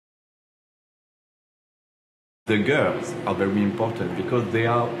The girls are very important because they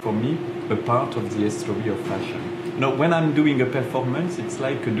are, for me, a part of the history of fashion. When I'm doing a performance, it's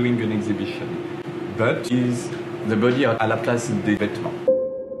like doing an exhibition. But is the body à la place des vêtements.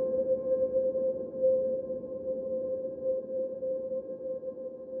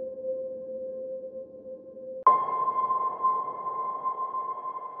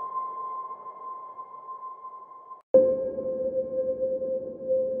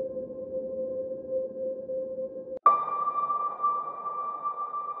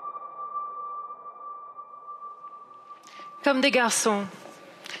 Comme des garçons,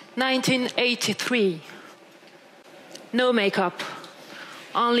 1983. No makeup,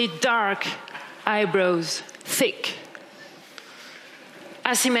 only dark eyebrows, thick.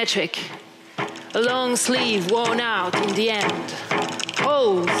 Asymmetric, a long sleeve worn out in the end.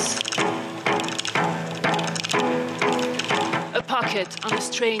 Holes. A pocket on a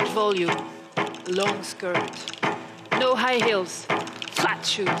strange volume, a long skirt. No high heels, flat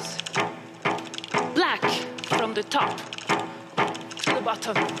shoes. Black from the top to the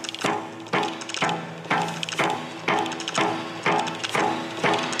bottom.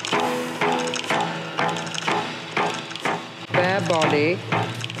 Bare body,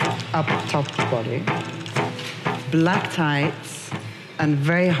 up top body, black tights, and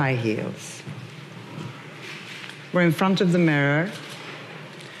very high heels. We're in front of the mirror.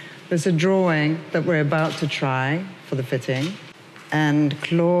 There's a drawing that we're about to try for the fitting. And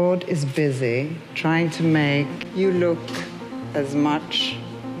Claude is busy trying to make you look as much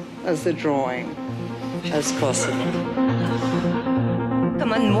as the drawing as possible.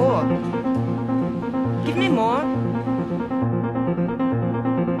 Come on, more. Give me more.